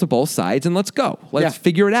equitable to both sides, and let's go. Let's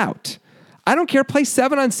figure it out. I don't care. Play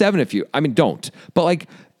 7-on-7 don't. But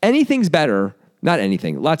anything's better. Not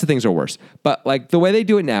anything. Lots of things are worse. But the way they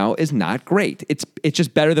do it now is not great. It's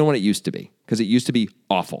just better than what it used to be, because it used to be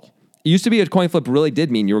awful. It used to be a coin flip really did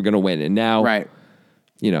mean you were going to win, and now, right.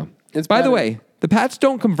 It's by the way, the Pats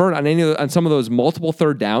don't convert on some of those multiple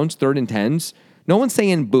 3rd downs, 3rd and 10s. No one's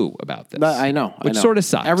saying boo about this. I know. Which sort of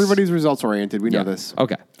sucks. Everybody's results oriented. We know this.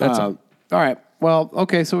 Okay. That's all. All right. Well,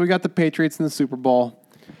 okay. So we got the Patriots in the Super Bowl.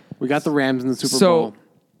 We got the Rams in the Super Bowl.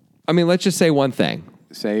 I mean, let's just say one thing.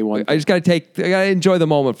 Say one. I got to enjoy the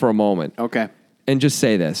moment for a moment. Okay. And just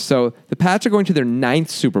say this. So the Pats are going to their 9th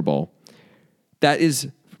Super Bowl.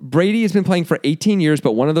 Brady has been playing for 18 years,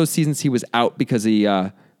 but one of those seasons he was out because of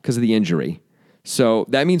the injury. So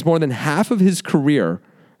that means more than half of his career,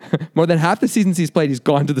 more than half the seasons he's played, he's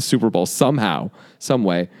gone to the Super Bowl somehow, some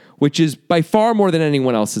way, which is by far more than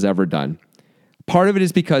anyone else has ever done. Part of it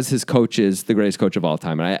is because his coach is the greatest coach of all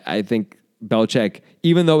time. And I think Belichick,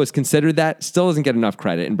 even though it's considered that, still doesn't get enough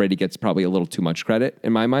credit. And Brady gets probably a little too much credit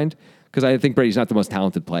in my mind, because I think Brady's not the most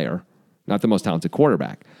talented player, not the most talented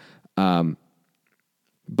quarterback.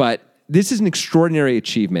 But this is an extraordinary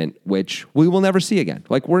achievement, which we will never see again.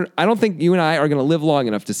 I don't think you and I are going to live long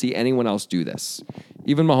enough to see anyone else do this.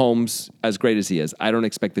 Even Mahomes, as great as he is, I don't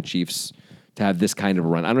expect the Chiefs to have this kind of a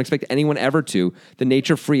run. I don't expect anyone ever to. The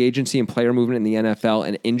nature of free agency and player movement in the NFL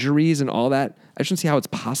and injuries and all that, I shouldn't see how it's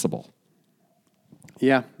possible.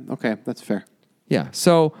 Yeah. Okay. That's fair. Yeah.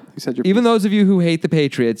 So said your even piece. those of you who hate the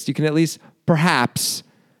Patriots, you can at least perhaps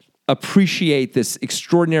appreciate this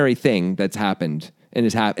extraordinary thing that's happened and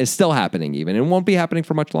is still happening even, and won't be happening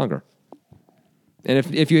for much longer. And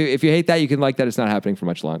if you hate that, you can like that it's not happening for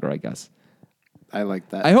much longer, I guess. I like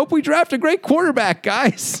that. I hope we draft a great quarterback,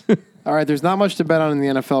 guys. All right, there's not much to bet on in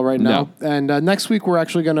the NFL right now. No. And next week we're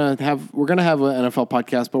actually gonna have an NFL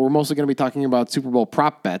podcast, but we're mostly gonna be talking about Super Bowl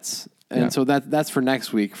prop bets. And so that's for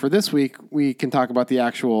next week. For this week, we can talk about the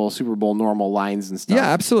actual Super Bowl normal lines and stuff. Yeah,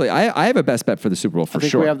 absolutely. I have a best bet for the Super Bowl I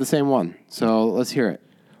think sure. we have the same one. So let's hear it.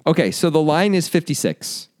 Okay, so the line is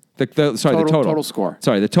 56. The total score.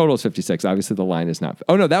 Sorry, the total is 56. Obviously, the line is not.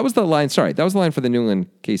 Oh, no, that was the line. Sorry, that was the line for the New England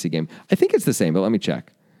Casey game. I think it's the same, but let me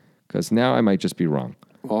check because now I might just be wrong.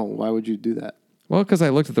 Well, why would you do that? Well, because I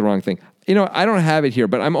looked at the wrong thing. I don't have it here,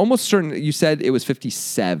 but I'm almost certain that you said it was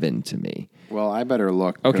 57 to me. Well, I better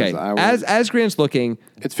look. Okay, as Grant's looking.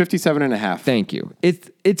 It's 57.5. Thank you.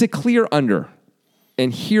 It's a clear under,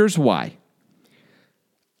 and here's why.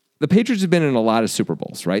 The Patriots have been in a lot of Super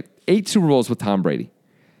Bowls, right? 8 Super Bowls with Tom Brady.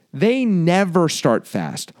 They never start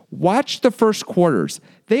fast. Watch the first quarters.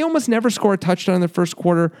 They almost never score a touchdown in the first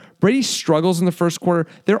quarter. Brady struggles in the first quarter.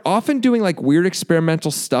 They're often doing like weird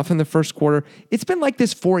experimental stuff in the first quarter. It's been like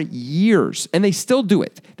this for years, and they still do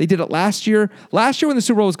it. They did it last year. Last year when the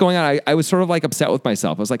Super Bowl was going on, I was sort of like upset with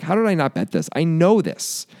myself. I was like, how did I not bet this? I know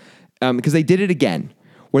this. Because they did it again,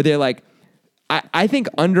 where they're like, I think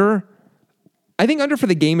under for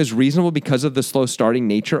the game is reasonable because of the slow starting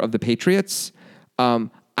nature of the Patriots.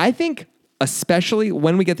 I think especially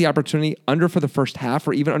when we get the opportunity, under for the first half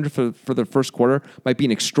or even under for the first quarter might be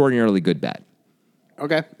an extraordinarily good bet.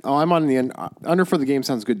 Okay. Oh, I'm on the end. Under for the game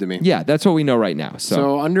sounds good to me. Yeah, that's what we know right now.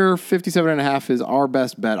 So under 57.5 is our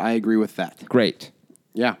best bet. I agree with that. Great.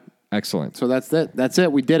 Yeah. Excellent. So that's it. That's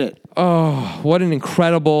it. We did it. Oh, what an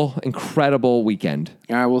incredible, incredible weekend.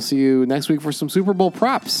 All right. We'll see you next week for some Super Bowl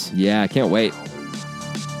props. Yeah, I can't wait.